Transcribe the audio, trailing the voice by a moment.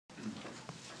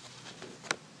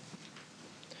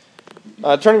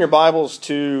Turning your Bibles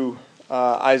to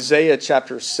Isaiah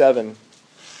chapter 7.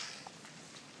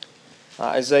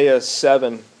 Isaiah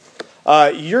 7.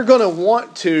 You're going to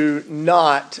want to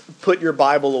not put your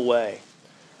Bible away.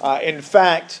 In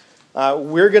fact,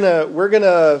 we're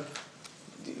gonna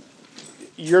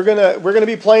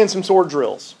be playing some sword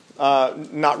drills.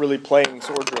 Not really playing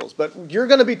sword drills, but you're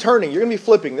going to be turning. You're going to be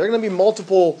flipping. There are going to be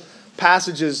multiple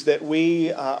passages that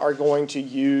we are going to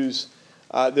use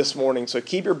this morning. So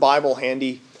keep your Bible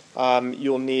handy.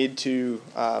 You'll need to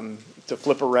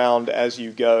flip around as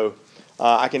you go.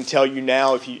 I can tell you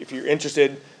now, if you're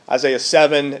interested, Isaiah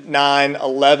 7, 9,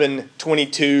 11,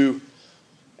 22,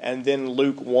 and then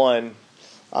Luke 1.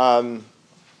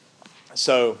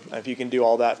 So if you can do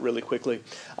all that really quickly.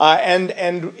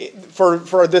 And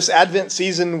for this Advent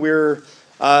season, we're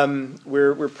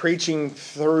preaching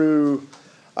through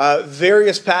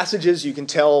various passages. You can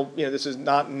tell, this is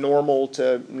not normal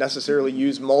to necessarily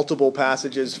use multiple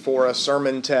passages for a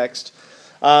sermon text.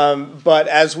 But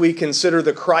as we consider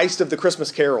the Christ of the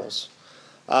Christmas carols,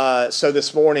 so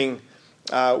this morning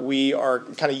we are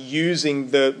kind of using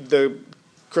the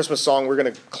Christmas song we're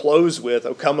going to close with,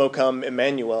 O Come,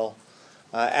 Emmanuel,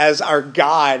 as our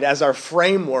guide, as our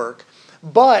framework.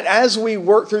 But as we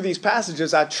work through these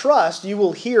passages, I trust you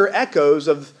will hear echoes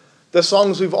of the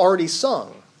songs we've already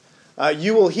sung.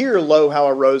 You will hear, Lo, how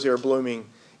a rose are blooming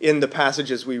in the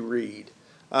passages we read.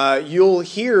 You'll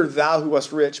hear Thou who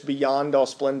wast rich beyond all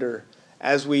splendor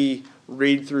as we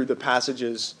read through the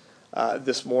passages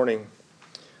this morning.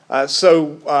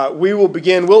 So we will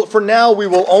begin. For now, we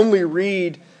will only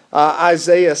read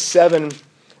Isaiah 7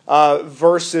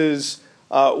 verses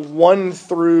 1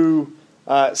 through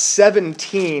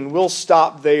 17. We'll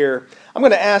stop there. I'm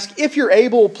going to ask, if you're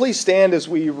able, please stand as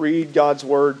we read God's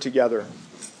word together.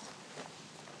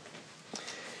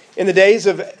 In the days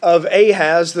of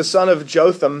Ahaz, the son of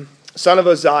Jotham, son of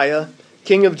Uzziah,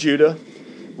 king of Judah,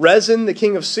 Rezin, the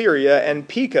king of Syria, and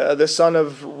Pekah, the son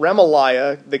of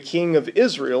Remaliah, the king of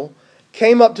Israel,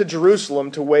 came up to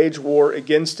Jerusalem to wage war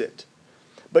against it,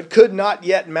 but could not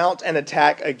yet mount an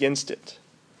attack against it.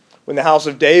 When the house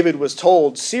of David was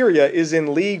told, Syria is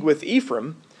in league with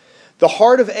Ephraim, the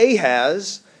heart of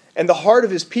Ahaz and the heart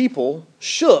of his people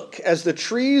shook as the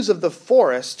trees of the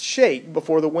forest shake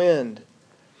before the wind.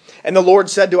 And the Lord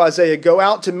said to Isaiah, Go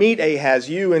out to meet Ahaz,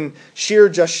 you and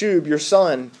Shear-Jashub, your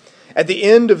son, at the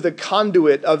end of the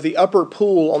conduit of the upper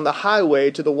pool on the highway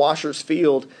to the washer's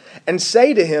field, and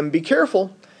say to him, Be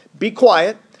careful, be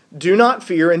quiet, do not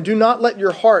fear, and do not let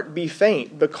your heart be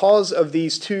faint because of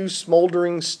these two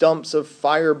smoldering stumps of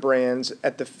firebrands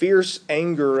at the fierce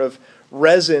anger of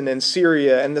Rezin and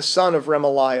Syria and the son of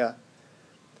Remaliah.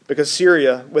 Because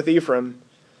Syria with Ephraim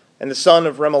and the son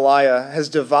of Remaliah has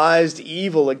devised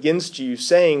evil against you,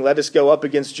 saying, Let us go up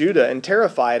against Judah and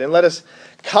terrify it, and let us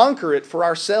conquer it for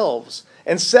ourselves,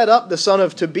 and set up the son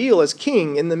of Tabeel as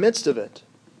king in the midst of it.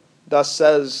 Thus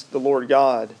says the Lord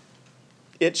God,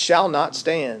 It shall not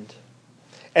stand,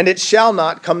 and it shall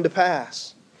not come to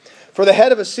pass. For the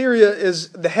head of Syria is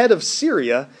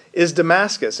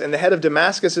Damascus, and the head of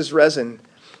Damascus is Rezin.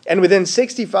 And within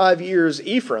 65 years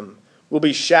Ephraim will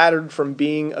be shattered from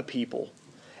being a people.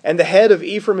 And the head of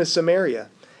Ephraim is Samaria,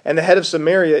 and the head of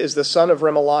Samaria is the son of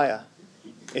Remaliah.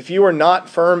 If you are not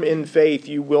firm in faith,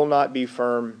 you will not be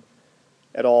firm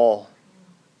at all.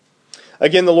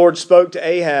 Again the Lord spoke to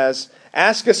Ahaz,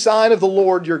 Ask a sign of the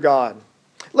Lord your God.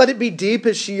 Let it be deep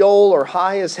as Sheol or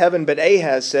high as heaven. But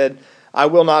Ahaz said, I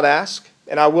will not ask,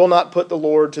 and I will not put the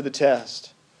Lord to the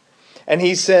test. And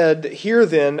he said, Hear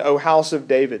then, O house of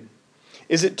David.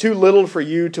 Is it too little for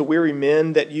you to weary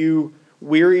men that you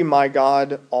weary my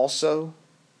God also?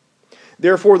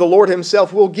 Therefore the Lord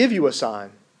himself will give you a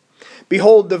sign.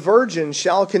 Behold, the virgin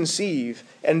shall conceive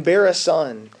and bear a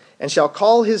son, and shall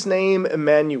call his name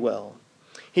Emmanuel.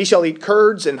 He shall eat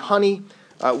curds and honey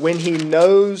when he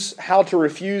knows how to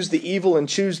refuse the evil and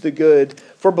choose the good.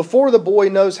 For before the boy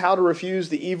knows how to refuse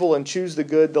the evil and choose the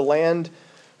good, the land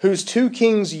whose two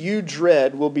kings you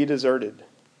dread will be deserted.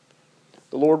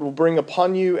 The Lord will bring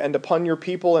upon you and upon your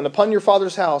people and upon your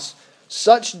father's house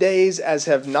such days as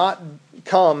have not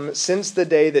come since the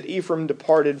day that Ephraim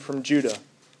departed from Judah,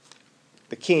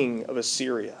 the king of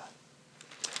Assyria.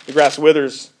 The grass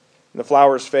withers and the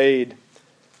flowers fade,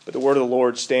 but the word of the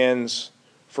Lord stands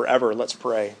forever. Let's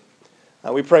pray.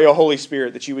 We pray, O Holy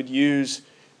Spirit, that you would use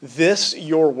this,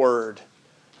 your word,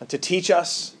 to teach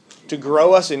us, to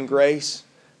grow us in grace,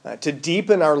 to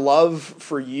deepen our love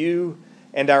for you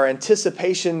and our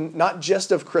anticipation, not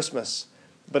just of Christmas,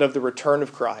 but of the return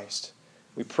of Christ.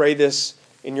 We pray this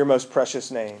in your most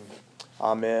precious name.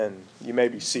 Amen. You may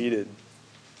be seated.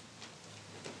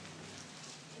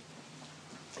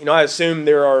 I assume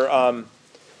there are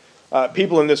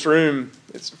people in this room.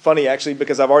 It's funny, actually,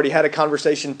 because I've already had a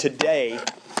conversation today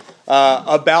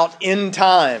about end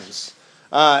times.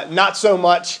 Not so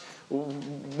much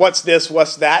what's this,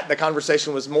 what's that. The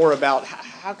conversation was more about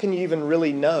how can you even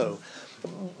really know?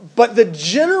 But the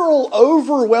general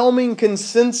overwhelming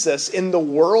consensus in the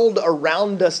world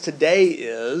around us today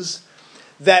is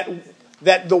that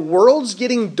the world's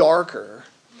getting darker,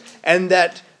 and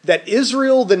that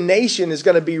Israel, the nation, is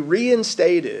going to be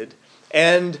reinstated,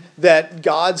 and that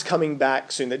God's coming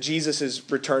back soon, that Jesus is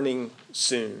returning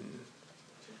soon.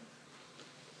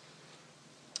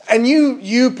 And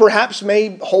you perhaps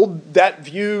may hold that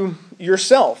view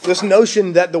yourself, this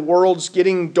notion that the world's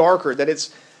getting darker, that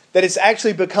it's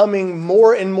actually becoming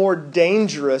more and more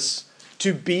dangerous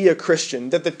to be a Christian,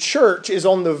 that the church is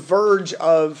on the verge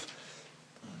of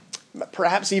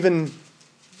perhaps even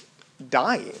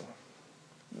dying,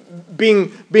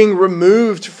 being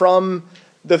removed from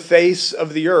the face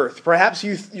of the earth. Perhaps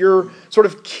you're sort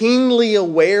of keenly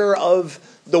aware of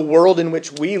the world in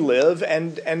which we live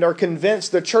and are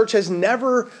convinced the church has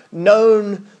never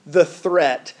known the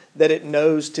threat that it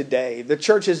knows today. The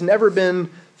church has never been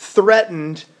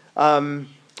threatened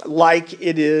like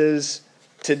it is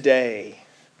today.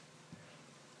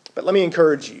 But let me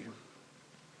encourage you.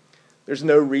 There's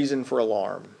no reason for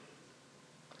alarm.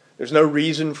 There's no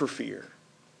reason for fear.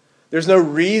 There's no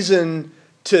reason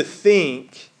to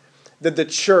think that the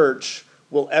church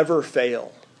will ever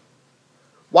fail.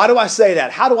 Why do I say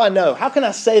that? How do I know? How can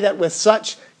I say that with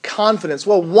such confidence?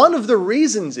 Well, one of the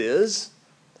reasons is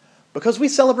because we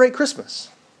celebrate Christmas.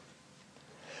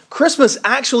 Christmas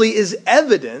actually is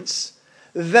evidence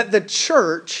that the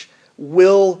church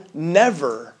will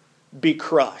never be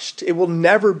crushed. It will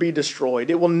never be destroyed.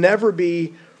 It will never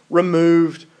be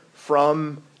removed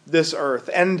from this earth.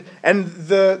 And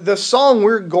the song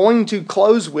we're going to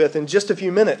close with in just a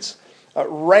few minutes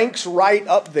ranks right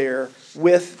up there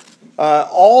with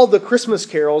all the Christmas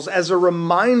carols as a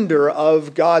reminder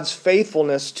of God's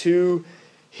faithfulness to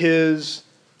His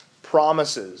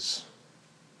promises.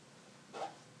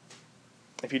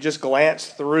 If you just glance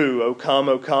through O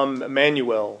come,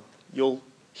 Emmanuel, you'll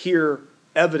hear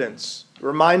evidence,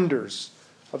 reminders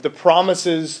of the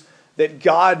promises that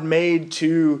God made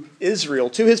to Israel,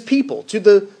 to His people, to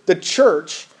the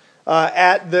church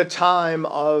at the time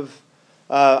of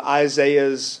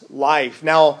Isaiah's life.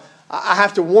 Now, I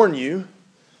have to warn you,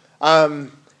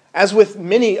 as with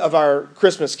many of our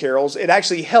Christmas carols, it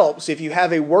actually helps if you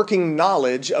have a working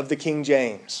knowledge of the King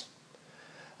James.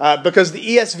 Because the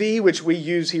ESV, which we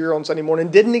use here on Sunday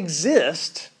morning, didn't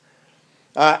exist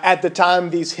at the time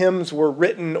these hymns were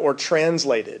written or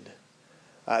translated.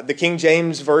 The King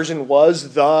James Version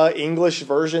was the English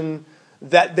version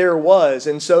that there was.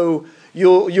 And so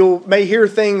you may hear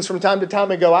things from time to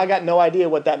time and go, I got no idea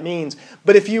what that means.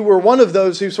 But if you were one of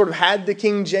those who sort of had the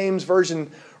King James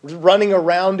Version running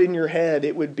around in your head,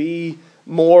 it would be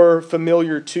more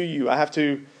familiar to you. I have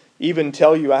to even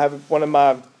tell you, I have one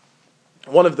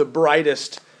of the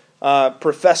brightest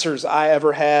professors I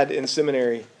ever had in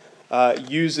seminary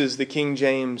uses the King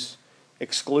James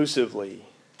exclusively.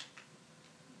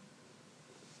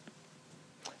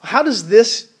 How does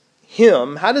this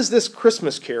hymn, how does this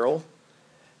Christmas carol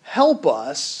help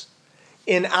us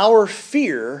in our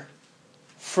fear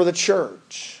for the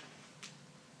church?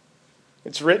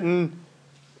 It's written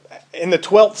in the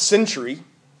 12th century.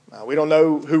 We don't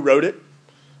know who wrote it,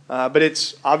 but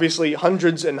it's obviously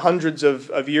hundreds and hundreds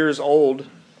of years old,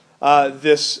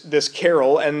 this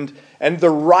carol. And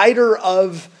the writer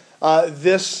of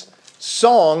this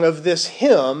song, of this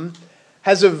hymn,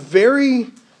 has a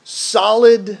very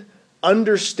solid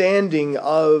understanding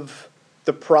of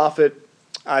the prophet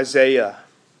Isaiah.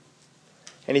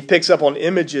 And he picks up on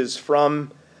images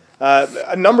from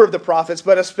a number of the prophets,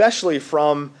 but especially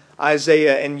from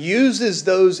Isaiah, and uses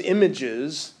those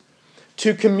images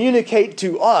to communicate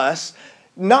to us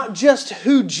not just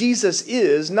who Jesus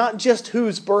is, not just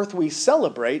whose birth we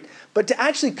celebrate, but to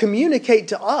actually communicate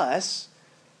to us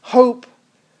hope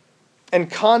and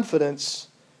confidence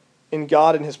in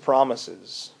God and His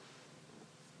promises.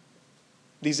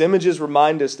 These images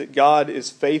remind us that God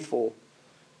is faithful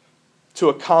to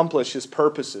accomplish His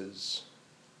purposes.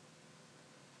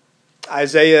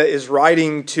 Isaiah is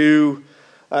writing to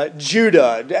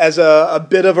Judah as a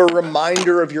bit of a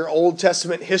reminder of your Old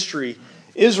Testament history.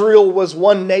 Israel was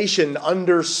one nation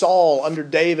under Saul, under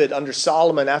David, under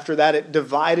Solomon. After that, it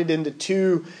divided into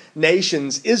two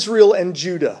nations, Israel and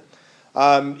Judah.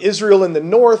 Israel in the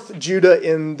north, Judah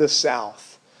in the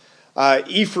south.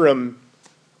 Ephraim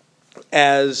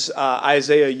as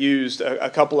Isaiah used a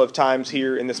couple of times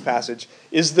here in this passage,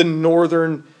 is the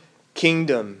northern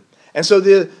kingdom. And so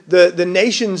the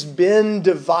nation's been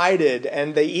divided,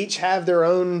 and they each have their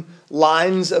own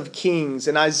lines of kings.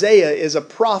 And Isaiah is a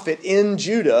prophet in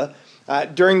Judah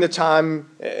during the time,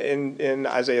 in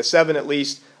Isaiah 7 at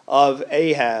least, of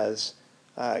Ahaz,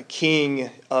 king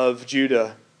of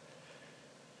Judah.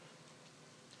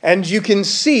 And you can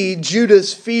see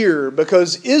Judah's fear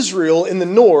because Israel in the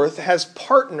north has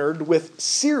partnered with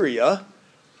Syria,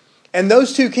 and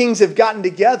those two kings have gotten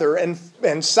together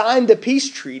and signed a peace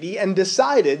treaty and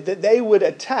decided that they would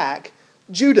attack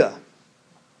Judah.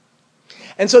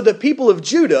 And so the people of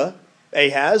Judah,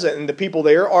 Ahaz and the people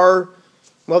there are,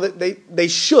 well, they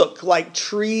shook like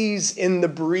trees in the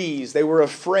breeze. They were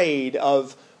afraid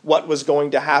of what was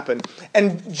going to happen.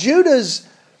 And Judah's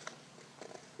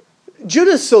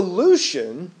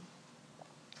solution,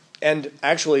 and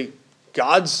actually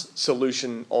God's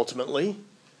solution ultimately,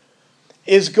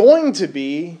 is going to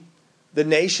be the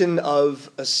nation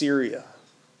of Assyria.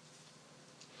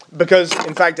 Because,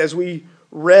 in fact, as we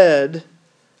read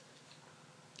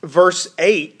verse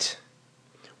 8,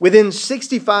 within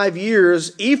 65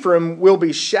 years, Ephraim will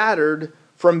be shattered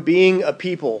from being a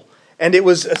people. And it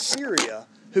was Assyria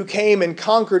who came and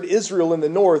conquered Israel in the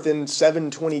north in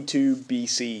 722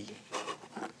 BC.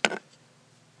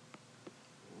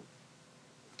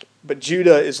 But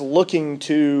Judah is looking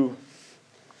to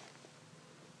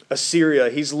Assyria.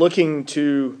 He's looking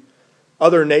to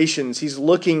other nations. He's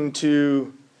looking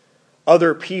to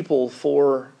other people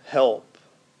for help.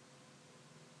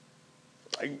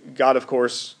 God, of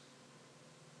course,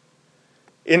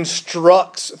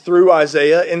 instructs through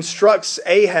Isaiah, instructs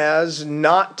Ahaz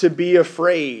not to be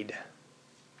afraid.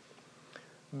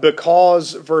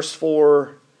 Because, verse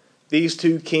 4, these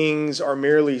two kings are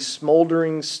merely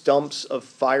smoldering stumps of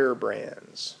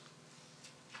firebrands.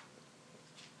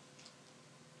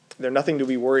 They're nothing to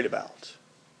be worried about.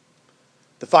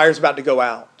 The fire's about to go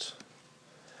out.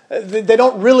 They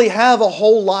don't really have a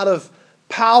whole lot of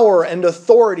power and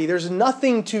authority. There's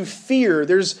nothing to fear.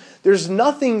 There's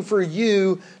nothing for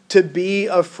you to be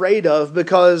afraid of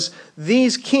because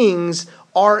these kings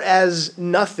are as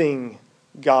nothing,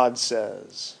 God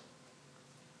says.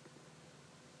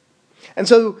 And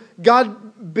so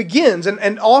God begins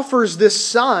and offers this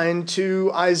sign to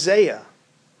Isaiah.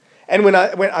 And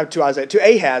to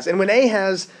Ahaz. And when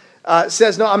Ahaz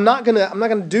says, "No, I'm not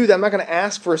gonna do that. I'm not gonna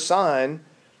ask for a sign,"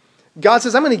 God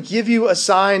says, "I'm going to give you a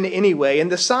sign anyway."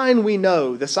 And the sign we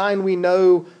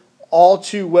know all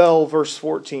too well, verse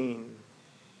 14.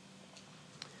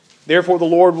 "Therefore the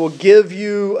Lord will give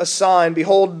you a sign.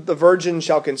 Behold, the virgin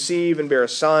shall conceive and bear a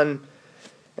son,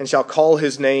 and shall call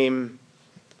his name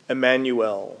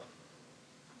Emmanuel."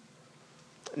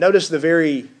 Notice the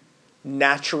very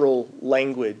natural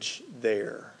language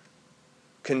there.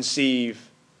 Conceive,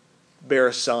 bear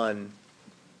a son,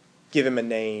 give him a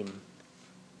name.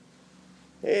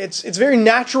 It's very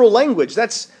natural language.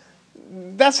 That's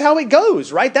how it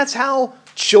goes, right? That's how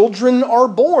children are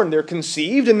born. They're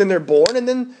conceived, and then they're born, and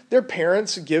then their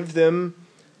parents give them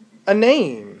a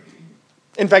name.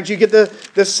 In fact, you get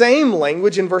the same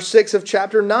language in verse 6 of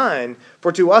chapter 9.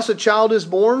 "For to us a child is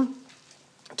born,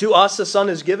 to us a son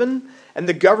is given, and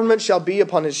the government shall be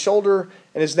upon his shoulder,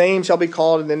 and his name shall be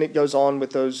called," and then it goes on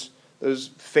with those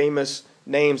famous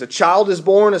names. A child is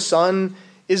born, a son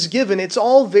is given. It's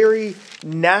all very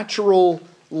natural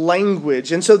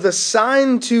language. And so the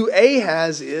sign to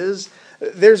Ahaz is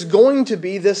there's going to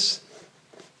be this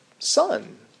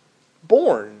son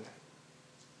born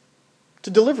to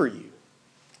deliver you.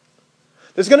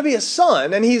 There's going to be a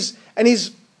son, and he's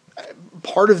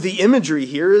part of the imagery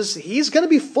here is he's going to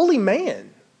be fully man.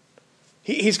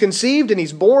 He's conceived and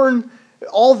he's born,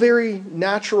 all very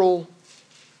natural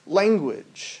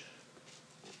language.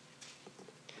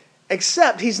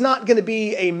 Except he's not going to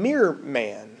be a mere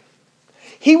man.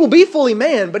 He will be fully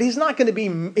man, but he's not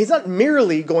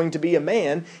merely going to be a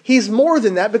man. He's more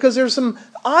than that because there's some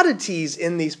oddities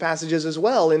in these passages as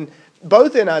well,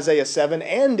 both in Isaiah 7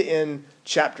 and in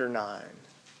chapter 9.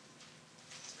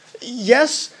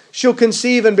 Yes, she'll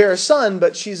conceive and bear a son,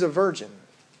 but she's a virgin.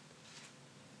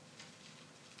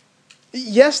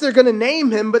 Yes, they're going to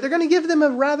name him, but they're going to give them a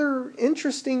rather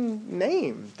interesting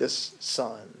name, this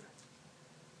son.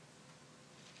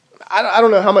 I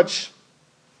don't know how much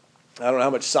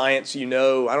science you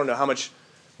know. I don't know how much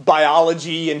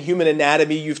biology and human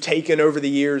anatomy you've taken over the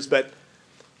years, but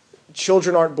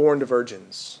children aren't born to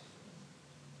virgins.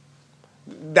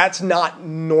 That's not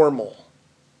normal.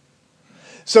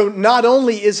 So not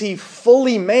only is he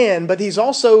fully man, but he's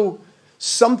also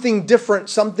something different,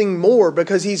 something more,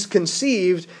 because he's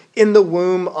conceived in the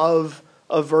womb of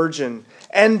a virgin.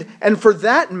 And for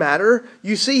that matter,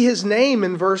 you see his name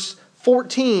in verse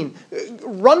 14.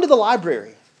 Run to the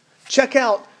library. Check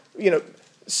out,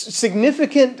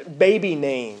 significant baby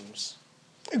names.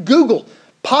 Google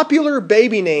popular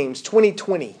baby names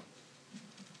 2020.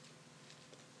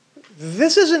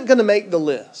 This isn't going to make the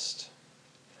list.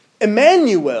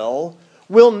 Emmanuel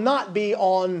will not be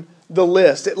on the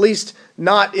list, at least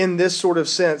not in this sort of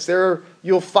sense.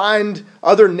 You'll find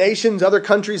other nations, other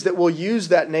countries that will use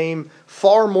that name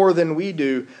far more than we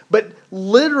do. But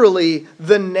literally,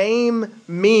 the name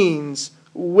means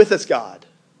with us God.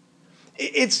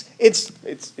 It's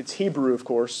Hebrew, of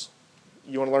course.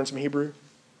 You want to learn some Hebrew?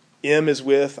 M is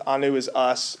with, Anu is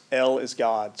us, El is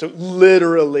God. So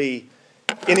literally,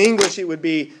 in English, it would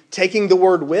be taking the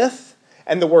word with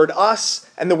and the word us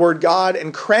and the word God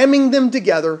and cramming them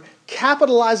together,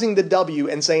 capitalizing the W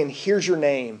and saying, here's your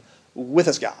name, with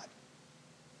us God.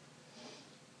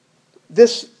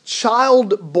 This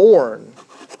child born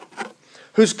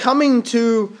who's coming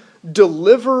to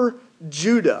deliver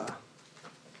Judah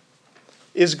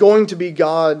is going to be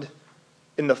God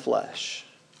in the flesh.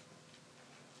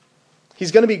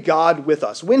 He's going to be God with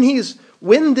us.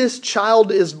 When this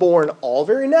child is born, all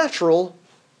very natural,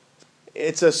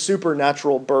 it's a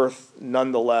supernatural birth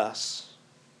nonetheless.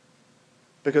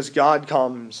 Because God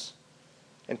comes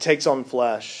and takes on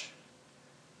flesh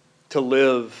to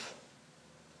live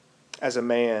as a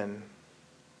man.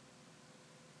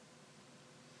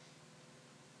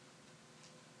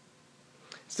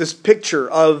 It's this picture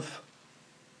of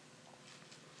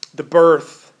the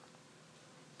birth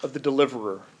of the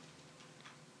deliverer.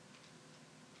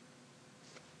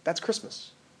 That's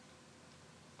Christmas.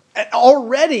 And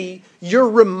already you're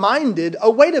reminded,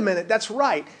 oh, wait a minute, that's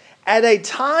right. At a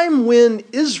time when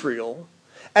Israel,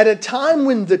 at a time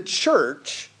when the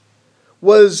church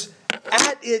was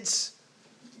at its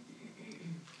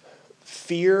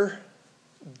fear,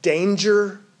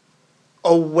 danger,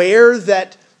 aware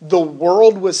that the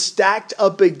world was stacked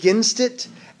up against it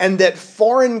and that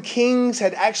foreign kings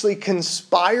had actually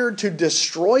conspired to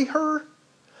destroy her,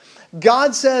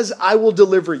 God says, I will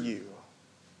deliver you.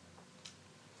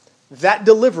 That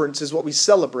deliverance is what we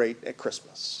celebrate at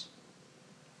Christmas.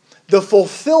 The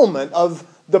fulfillment of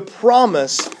the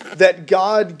promise that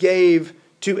God gave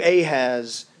to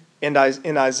Ahaz in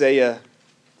Isaiah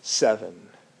 7.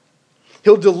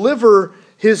 He'll deliver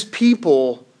his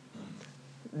people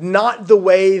not the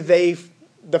way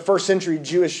the first century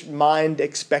Jewish mind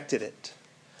expected it.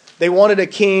 They wanted a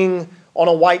king on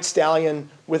a white stallion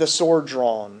with a sword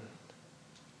drawn.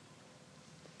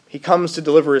 He comes to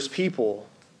deliver his people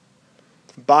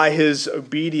by his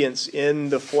obedience in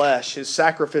the flesh, his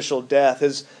sacrificial death,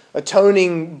 his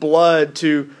atoning blood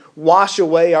to wash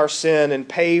away our sin and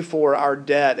pay for our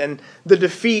debt, and the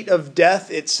defeat of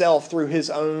death itself through his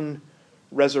own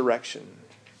resurrection.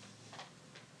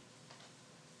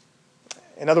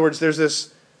 In other words, there's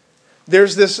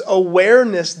this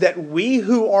awareness that we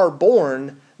who are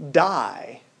born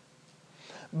die.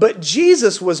 But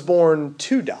Jesus was born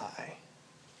to die.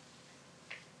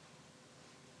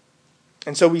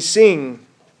 And so we sing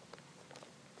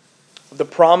the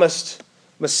promised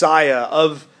Messiah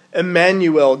of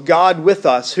Emmanuel, God with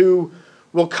us, who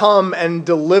will come and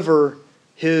deliver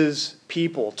his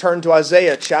people. Turn to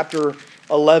Isaiah chapter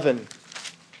 11.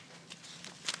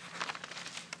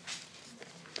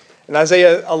 And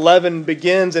Isaiah 11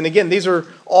 begins, and again, these are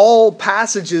all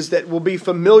passages that will be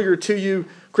familiar to you.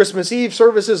 Christmas Eve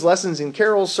services, lessons and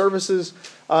carols services.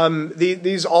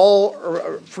 These all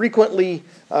are frequently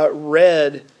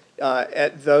read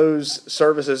at those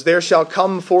services. There shall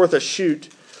come forth a shoot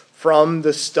from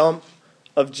the stump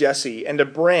of Jesse, and a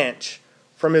branch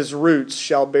from his roots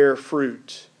shall bear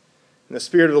fruit. And the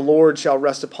Spirit of the Lord shall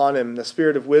rest upon him, the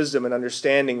Spirit of wisdom and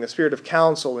understanding, the Spirit of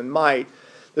counsel and might,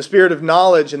 the Spirit of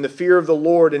knowledge and the fear of the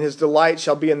Lord, and his delight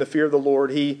shall be in the fear of the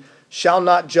Lord. He shall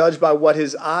not judge by what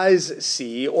his eyes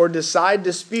see, or decide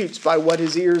disputes by what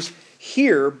his ears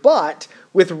hear, but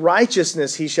with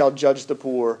righteousness he shall judge the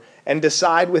poor, and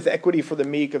decide with equity for the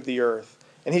meek of the earth.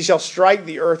 And he shall strike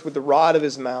the earth with the rod of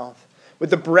his mouth. With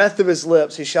the breath of his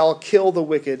lips he shall kill the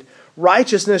wicked.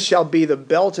 Righteousness shall be the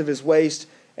belt of his waist,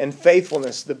 and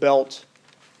faithfulness the belt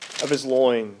of his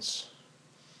loins.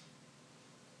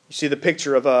 You see the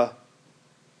picture of a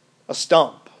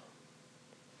stump.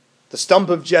 The stump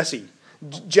of Jesse.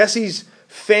 Jesse's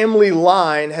family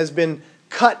line has been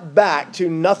cut back to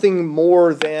nothing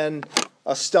more than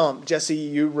a stump. Jesse,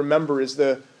 you remember, is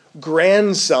the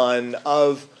grandson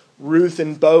of Ruth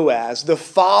and Boaz, the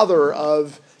father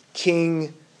of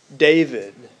King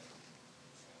David.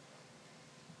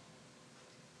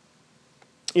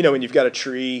 You know, when you've got a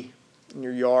tree in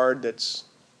your yard that's,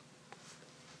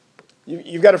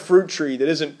 you've got a fruit tree that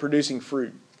isn't producing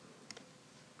fruit.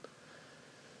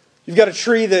 You've got a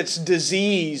tree that's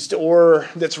diseased or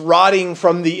that's rotting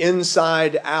from the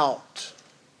inside out.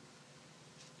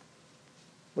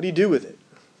 What do you do with it?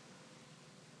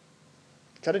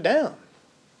 Cut it down.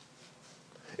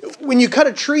 When you cut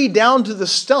a tree down to the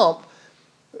stump,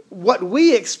 what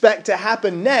we expect to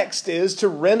happen next is to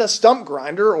rent a stump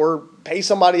grinder or pay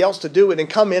somebody else to do it and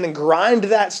come in and grind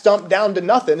that stump down to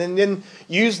nothing and then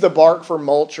use the bark for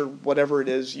mulch or whatever it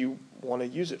is you want to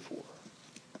use it for.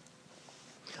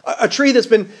 A tree that's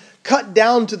been cut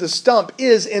down to the stump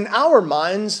is, in our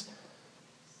minds,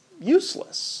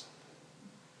 useless.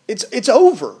 It's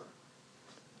over.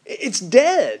 It's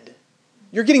dead.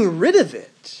 You're getting rid of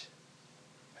it.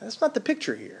 That's not the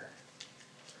picture here.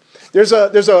 There's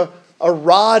a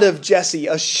rod of Jesse,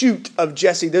 a shoot of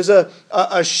Jesse. There's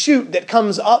a shoot that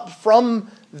comes up from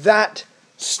that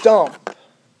stump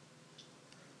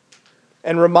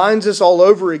and reminds us all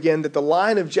over again that the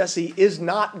line of Jesse is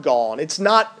not gone. It's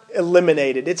not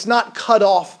eliminated. It's not cut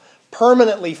off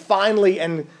permanently, finally,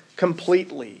 and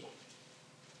completely.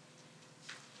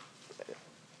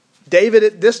 David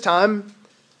at this time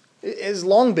has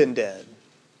long been dead.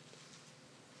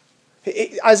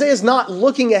 Isaiah's not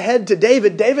looking ahead to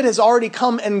David. David has already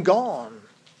come and gone.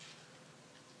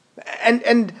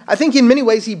 And I think in many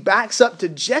ways he backs up to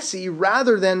Jesse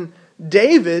rather than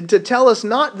David to tell us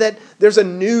not that there's a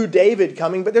new David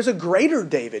coming, but there's a greater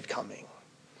David coming.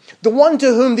 The one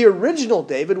to whom the original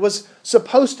David was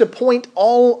supposed to point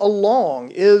all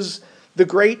along is the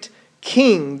great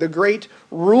king, the great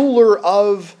ruler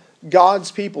of God's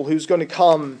people who's going to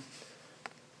come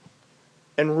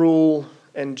and rule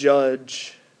and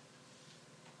judge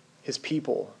his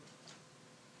people.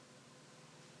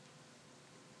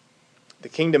 The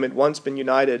kingdom had once been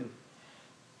united.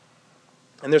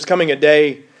 And there's coming a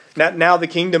day, now the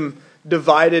kingdom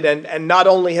divided, and not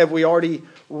only have we already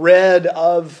read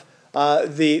of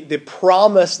the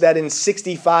promise that in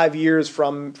 65 years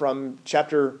from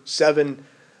chapter 7,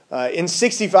 in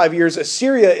 65 years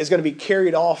Assyria is going to be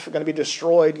carried off, going to be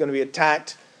destroyed, going to be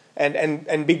attacked,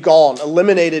 and be gone,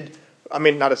 eliminated. I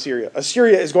mean, not Assyria.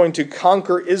 Assyria is going to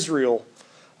conquer Israel,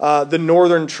 the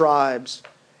northern tribes,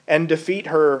 and defeat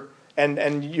her,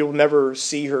 and you'll never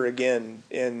see her again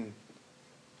in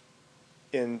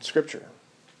Scripture.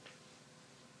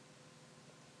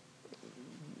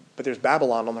 But there's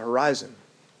Babylon on the horizon.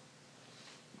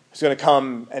 Who's going to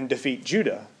come and defeat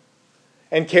Judah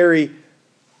and carry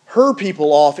her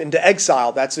people off into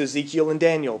exile. That's Ezekiel and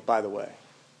Daniel, by the way.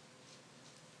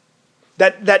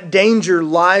 That danger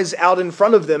lies out in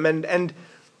front of them, and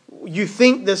you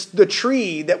think the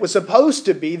tree that was supposed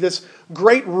to be this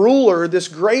great ruler, this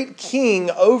great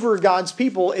king over God's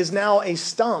people is now a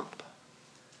stump.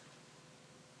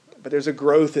 But there's a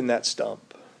growth in that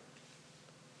stump.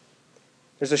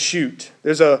 There's a shoot.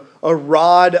 There's a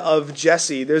rod of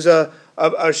Jesse. There's a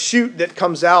shoot that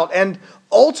comes out, and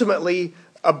ultimately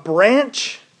a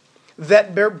branch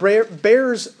that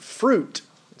bears fruit.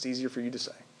 It's easier for you to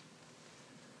say.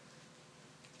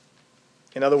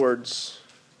 In other words,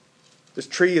 this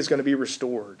tree is going to be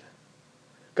restored.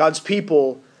 God's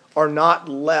people are not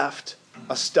left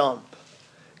a stump.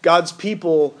 God's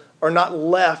people are not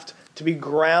left to be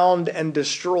ground and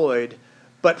destroyed.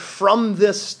 But from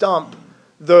this stump,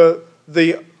 the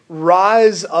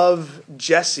rise of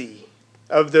Jesse,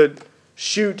 of the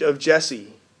shoot of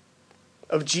Jesse,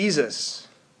 of Jesus,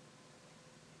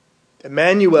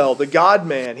 Emmanuel, the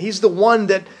God-man, he's the one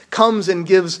that comes and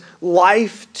gives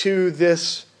life to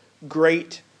this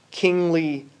great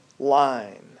kingly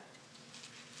line.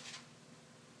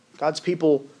 God's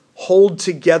people hold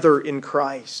together in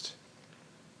Christ.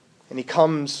 And he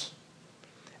comes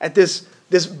at this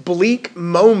bleak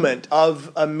moment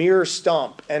of a mere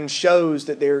stump and shows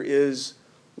that there is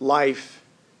life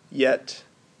yet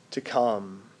to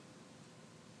come.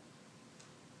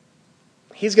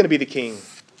 He's going to be the king.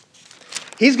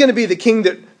 He's going to be the king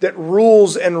that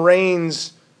rules and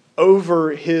reigns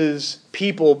over his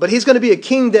people. But he's going to be a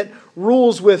king that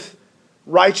rules with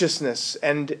righteousness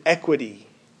and equity.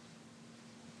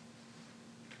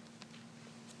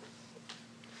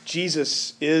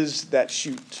 Jesus is that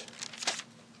shoot.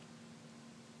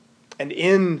 And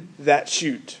in that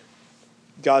shoot,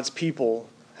 God's people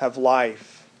have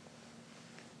life.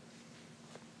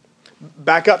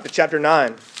 Back up to chapter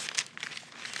 9.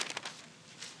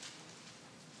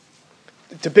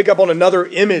 To pick up on another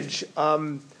image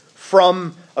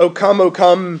from O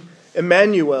come,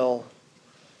 Emmanuel.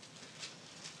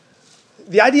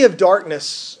 The idea of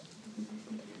darkness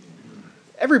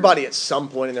Everybody at some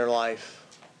point in their life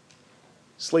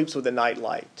sleeps with a night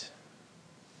light.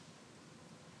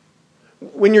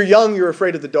 When you're young, you're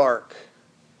afraid of the dark.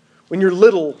 When you're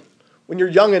little, when you're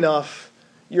young enough,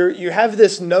 you have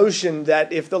this notion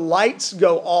that if the lights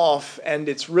go off and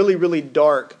it's really, really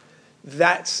dark,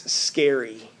 that's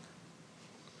scary.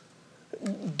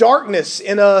 Darkness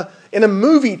in a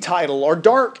movie title or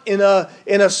dark in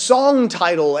a song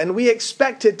title, and we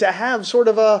expect it to have sort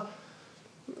of a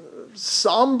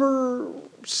somber,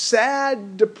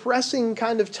 sad, depressing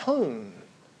kind of tone.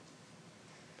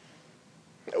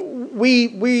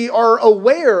 We are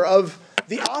aware of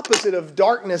the opposite of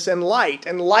darkness and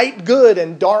light good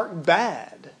and dark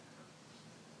bad.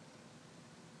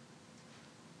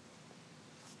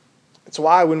 It's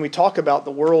why when we talk about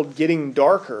the world getting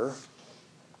darker,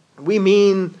 we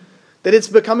mean that it's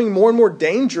becoming more and more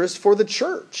dangerous for the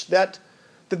church, that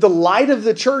the light of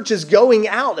the church is going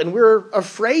out, and we're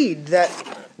afraid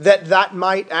that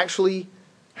might actually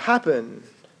happen.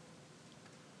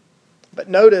 But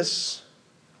notice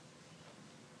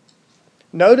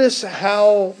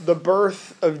how the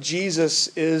birth of Jesus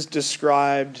is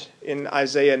described in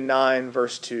Isaiah 9,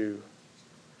 verse 2.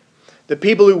 The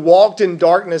people who walked in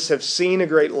darkness have seen a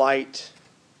great light.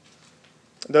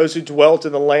 Those who dwelt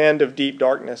in the land of deep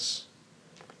darkness,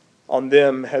 on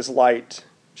them has light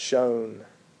shone.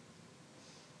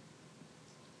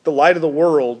 The light of the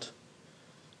world,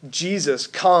 Jesus,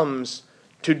 comes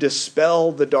to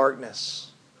dispel the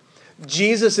darkness.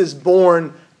 Jesus is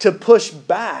born to push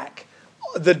back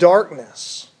the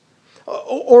darkness.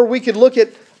 Or we could look at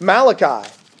Malachi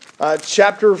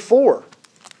chapter 4.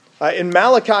 In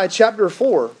Malachi chapter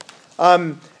 4,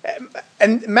 and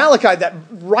Malachi, that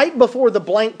right before the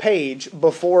blank page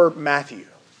before Matthew.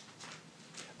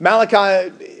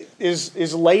 Malachi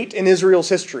is late in Israel's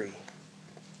history.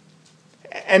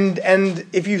 And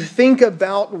if you think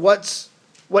about what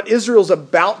Israel's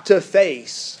about to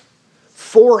face,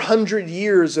 400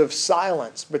 years of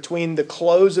silence between the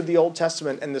close of the Old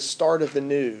Testament and the start of the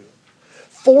New.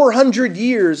 400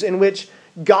 years in which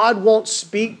God won't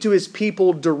speak to his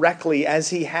people directly as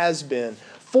he has been.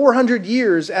 400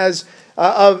 years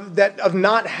of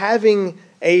not having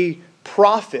a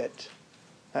prophet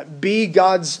be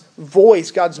God's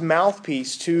voice, God's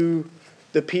mouthpiece to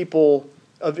the people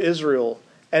of Israel.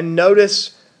 And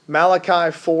notice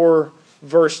Malachi 4,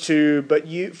 verse 2, "But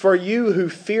for you who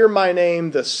fear my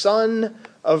name, the Son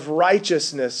of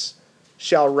Righteousness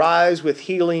shall rise with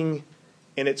healing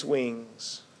in its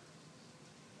wings."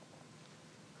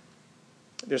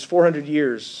 There's 400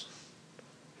 years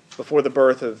before the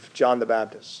birth of John the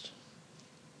Baptist.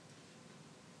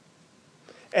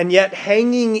 And yet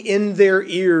hanging in their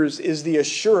ears is the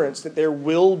assurance that there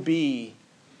will be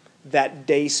that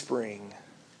dayspring,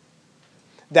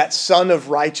 that Son of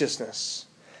Righteousness,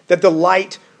 that the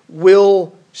light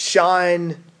will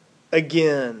shine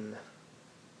again.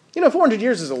 400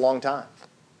 years is a long time.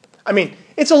 I mean,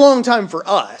 it's a long time for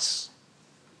us.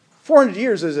 400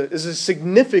 years is a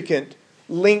significant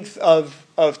length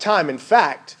of time. In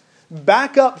fact,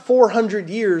 back up 400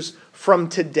 years from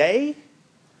today,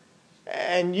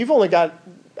 and you've only got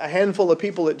a handful of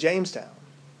people at Jamestown.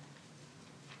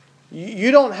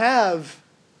 You don't have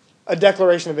a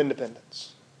Declaration of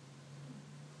Independence.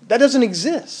 That doesn't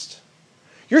exist.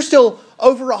 You're still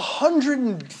over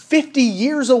 150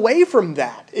 years away from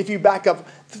that if you back up.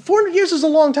 400 years is a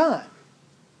long time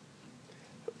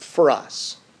for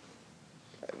us.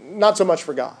 Not so much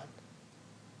for God.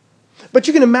 But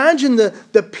you can imagine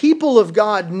the people of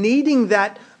God needing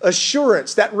that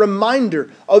assurance, that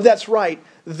reminder, oh, that's right,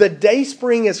 the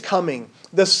dayspring is coming.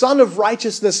 The Son of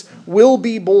Righteousness will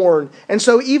be born. And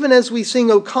so even as we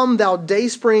sing, "O come thou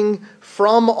dayspring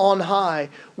from on high,"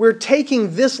 we're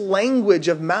taking this language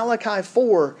of Malachi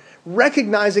 4,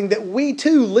 recognizing that we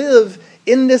too live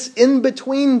in this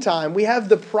in-between time. We have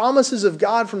the promises of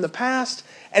God from the past,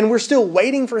 and we're still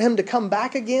waiting for him to come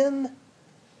back again.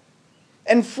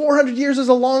 And 400 years is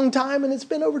a long time, and it's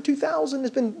been over 2,000.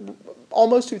 It's been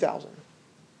almost 2,000.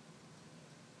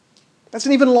 That's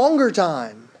an even longer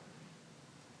time.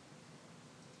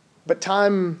 But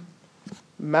time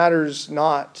matters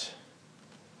not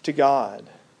to God.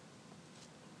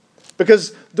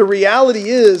 Because the reality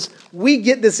is, we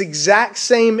get this exact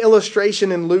same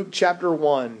illustration in Luke chapter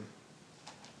 1.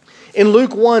 In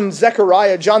Luke 1,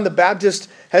 Zechariah, John the Baptist,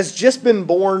 has just been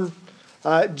born,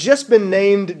 just been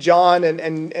named John,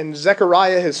 and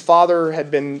Zechariah, his father,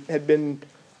 had been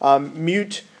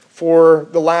mute for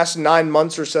the last 9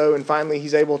 months or so, and finally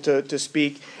he's able to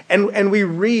speak. And we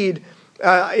read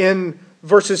in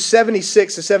verses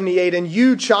 76 to 78, "And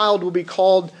you, child, will be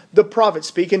called the prophet,"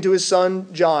 speaking to his son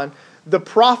John, the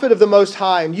prophet of the Most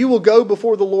High, and you will go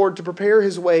before the Lord to prepare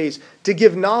his ways, to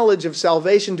give knowledge of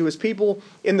salvation to his people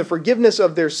in the forgiveness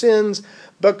of their sins,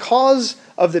 because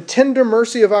of the tender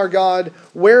mercy of our God,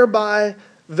 whereby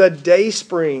the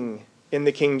dayspring in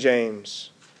the King James,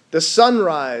 the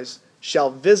sunrise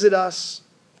shall visit us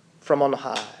from on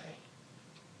high.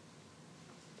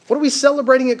 What are we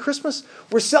celebrating at Christmas?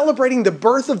 We're celebrating the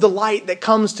birth of the light that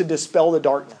comes to dispel the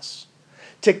darkness,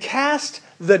 to cast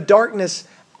the darkness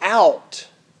out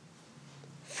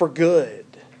for good.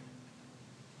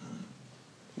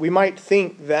 We might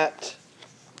think that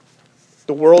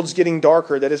the world's getting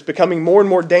darker, that it's becoming more and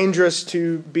more dangerous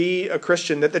to be a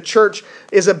Christian, that the church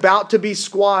is about to be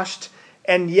squashed,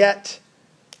 and yet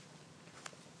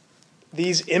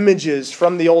these images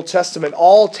from the Old Testament,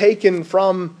 all taken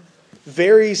from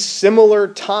very similar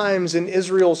times in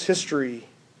Israel's history,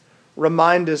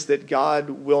 remind us that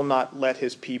God will not let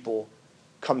his people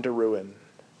come to ruin.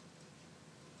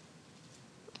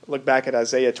 Look back at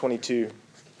Isaiah 22.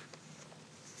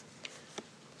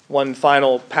 One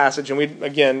final passage, and we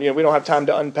don't have time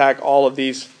to unpack all of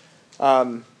these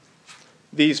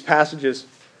passages.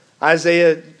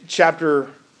 Isaiah chapter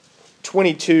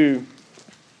 22.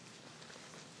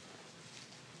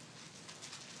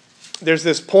 There's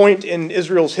this point in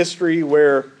Israel's history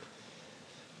where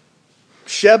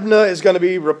Shebna is going to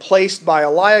be replaced by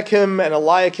Eliakim, and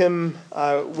Eliakim,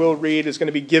 we'll read, is going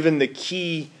to be given the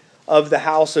key of the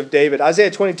house of David.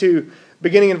 Isaiah 22,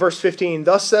 beginning in verse 15.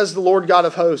 Thus says the Lord God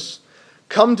of hosts,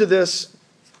 go to this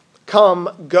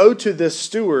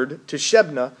steward, to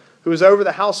Shebna, who is over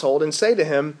the household, and say to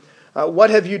him, what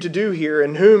have you to do here,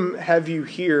 and whom have you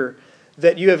here,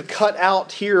 that you have cut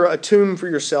out here a tomb for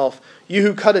yourself? You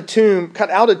who cut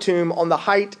out a tomb on the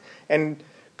height, and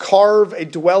carve a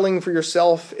dwelling for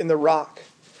yourself in the rock.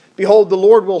 Behold, the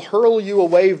Lord will hurl you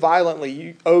away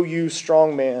violently, O you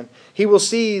strong man. He will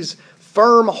seize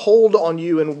firm hold on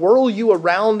you and whirl you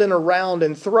around and around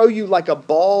and throw you like a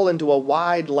ball into a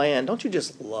wide land. Don't you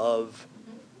just love?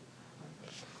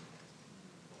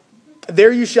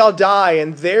 There you shall die,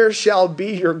 and there shall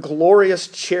be your glorious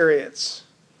chariots,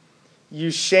 you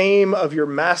shame of your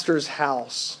master's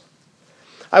house.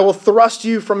 I will thrust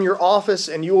you from your office,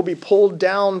 and you will be pulled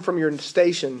down from your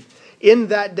station. In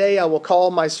that day I will call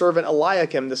my servant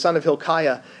Eliakim, the son of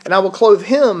Hilkiah, and I will clothe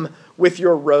him with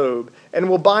your robe, and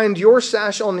will bind your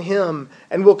sash on him,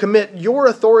 and will commit your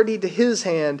authority to his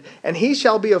hand, and he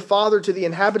shall be a father to the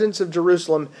inhabitants of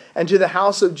Jerusalem and to the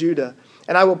house of Judah.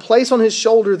 And I will place on his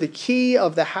shoulder the key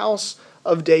of the house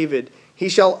of David. He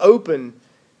shall open,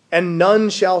 and none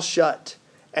shall shut,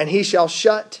 and he shall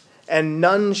shut, and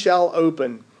none shall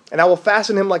open. And I will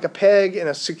fasten him like a peg in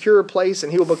a secure place,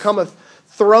 and he will become a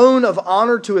throne of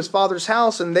honor to his father's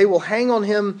house, and they will hang on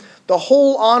him the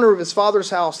whole honor of his father's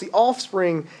house, the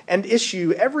offspring and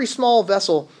issue, every small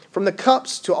vessel, from the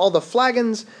cups to all the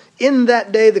flagons. In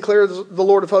that day, declares the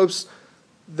Lord of hosts,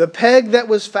 the peg that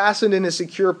was fastened in a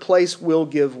secure place will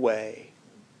give way.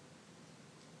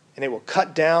 And it will be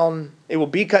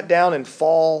cut down and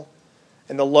fall,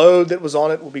 and the load that was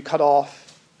on it will be cut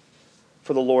off,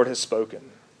 for the Lord has spoken.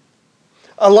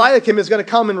 Eliakim is going to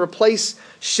come and replace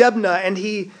Shebna, and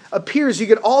he appears. You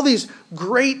get all these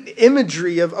great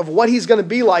imagery of what he's going to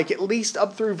be like, at least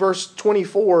up through verse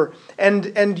 24.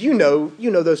 And you know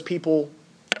those people.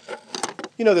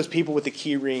 You know those people with the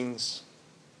key rings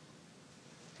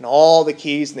and all the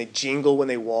keys, and they jingle when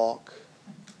they walk.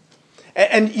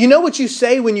 And you know what you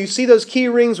say when you see those key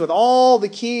rings with all the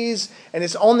keys and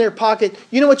it's on their pocket?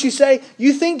 You know what you say?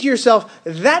 You think to yourself,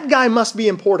 that guy must be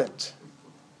important.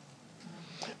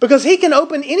 Because he can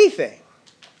open anything.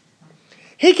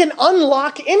 He can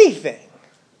unlock anything.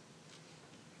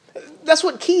 That's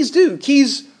what keys do.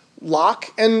 Keys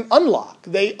lock and unlock.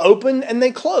 They open and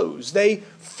they close. They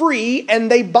free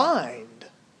and they bind.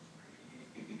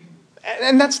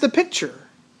 And that's the picture.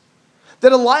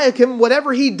 That Eliakim,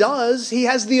 whatever he does, he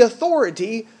has the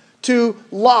authority to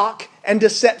lock and to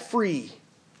set free.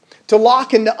 To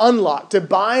lock and to unlock. To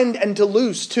bind and to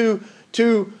loose. To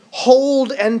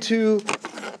hold and to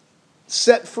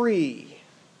set free.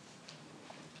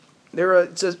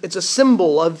 It's a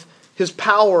symbol of his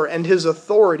power and his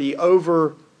authority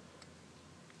over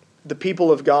the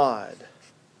people of God.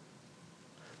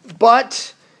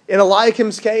 But in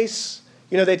Eliakim's case,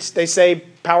 they say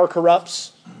power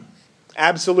corrupts.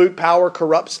 Absolute power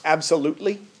corrupts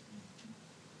absolutely.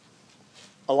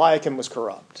 Eliakim was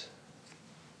corrupt.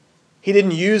 He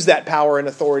didn't use that power and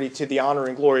authority to the honor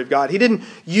and glory of God. He didn't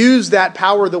use that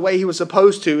power the way he was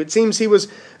supposed to. It seems he was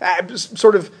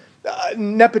sort of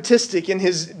nepotistic in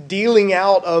his dealing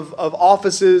out of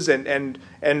offices and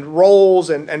roles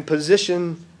and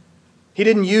position. He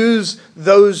didn't use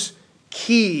those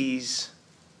keys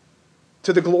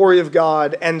to the glory of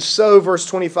God, and so, verse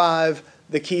 25,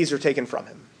 the keys are taken from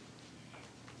him.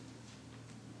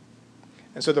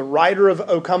 And so the writer of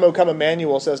O Come,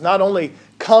 Emmanuel says, not only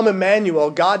come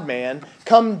Emmanuel, God-man,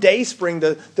 come Dayspring,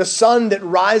 the sun that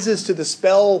rises to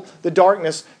dispel the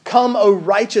darkness, come, O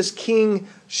righteous King,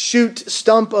 shoot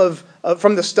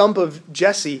from the stump of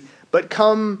Jesse, but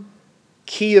come,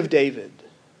 Key of David.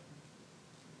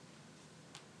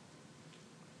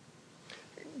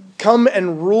 Come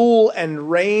and rule and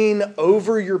reign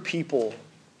over your people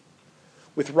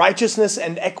with righteousness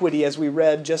and equity, as we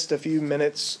read just a few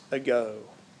minutes ago.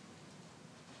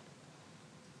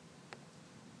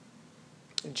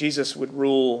 Jesus would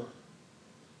rule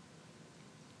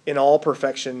in all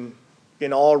perfection,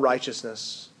 in all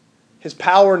righteousness. His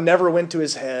power never went to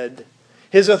his head.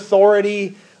 His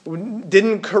authority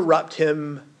didn't corrupt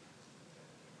him,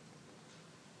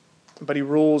 but he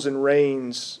rules and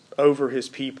reigns over his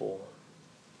people.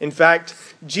 In fact,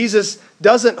 Jesus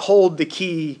doesn't hold the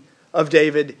key of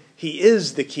David. He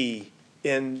is the key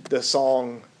in the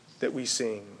song that we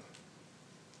sing.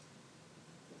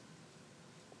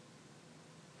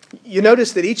 You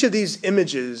notice that each of these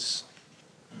images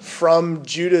from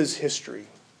Judah's history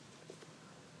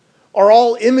are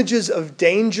all images of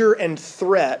danger and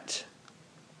threat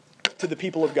to the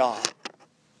people of God.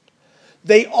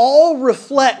 They all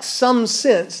reflect some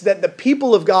sense that the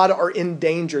people of God are in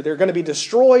danger. They're going to be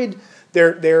destroyed.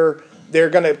 They're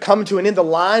going to come to an end. The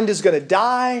line is going to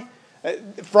die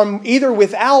from either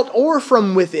without or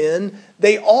from within.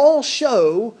 They all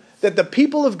show that the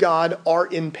people of God are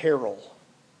in peril.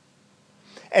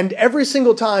 And every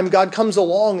single time God comes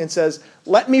along and says,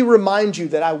 let me remind you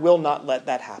that I will not let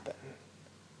that happen.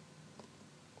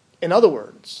 In other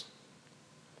words,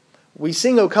 we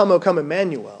sing O Come,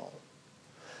 Emmanuel,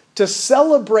 to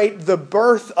celebrate the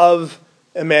birth of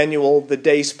Emmanuel, the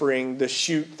Dayspring, the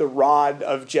shoot, the rod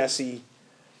of Jesse,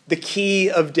 the key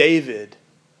of David.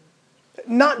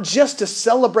 Not just to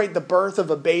celebrate the birth of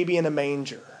a baby in a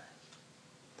manger,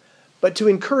 but to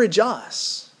encourage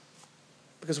us,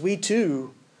 because we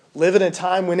too live in a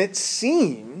time when it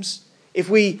seems, if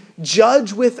we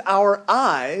judge with our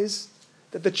eyes,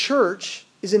 that the church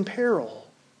is in peril.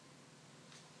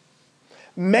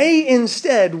 May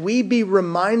instead we be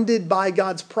reminded by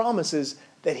God's promises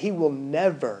that He will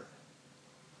never,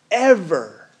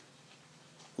 ever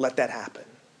let that happen.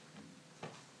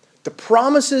 The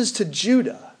promises to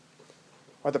Judah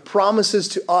are the promises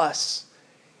to us.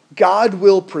 God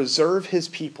will preserve His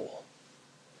people,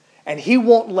 and He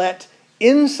won't let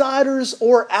insiders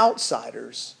or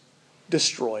outsiders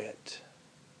destroy it.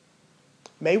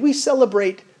 May we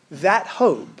celebrate that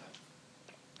hope,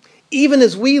 even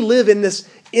as we live in this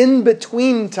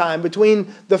in-between time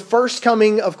between the first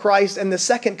coming of Christ and the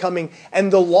second coming.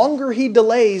 And the longer He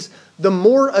delays, the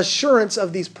more assurance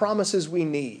of these promises we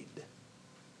need.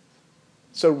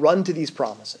 So run to these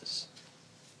promises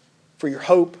for your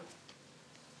hope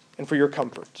and for your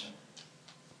comfort.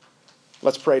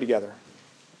 Let's pray together.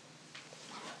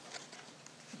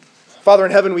 Father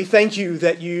in heaven, we thank You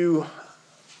that You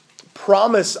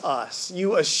promise us,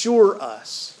 You assure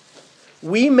us,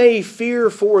 we may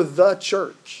fear for the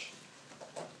church,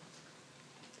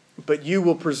 but You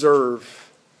will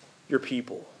preserve Your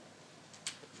people.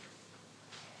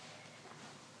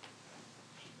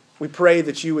 We pray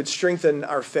that You would strengthen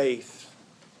our faith,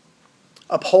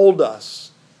 uphold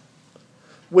us.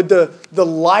 Would the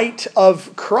light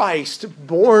of Christ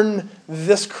born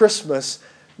this Christmas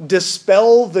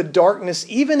dispel the darkness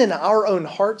even in our own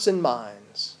hearts and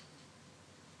minds,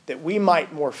 that we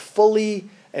might more fully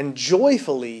and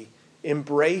joyfully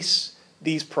embrace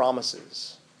these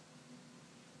promises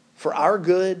for our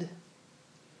good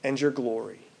and Your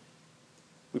glory.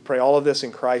 We pray all of this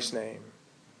in Christ's name.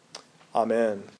 Amen.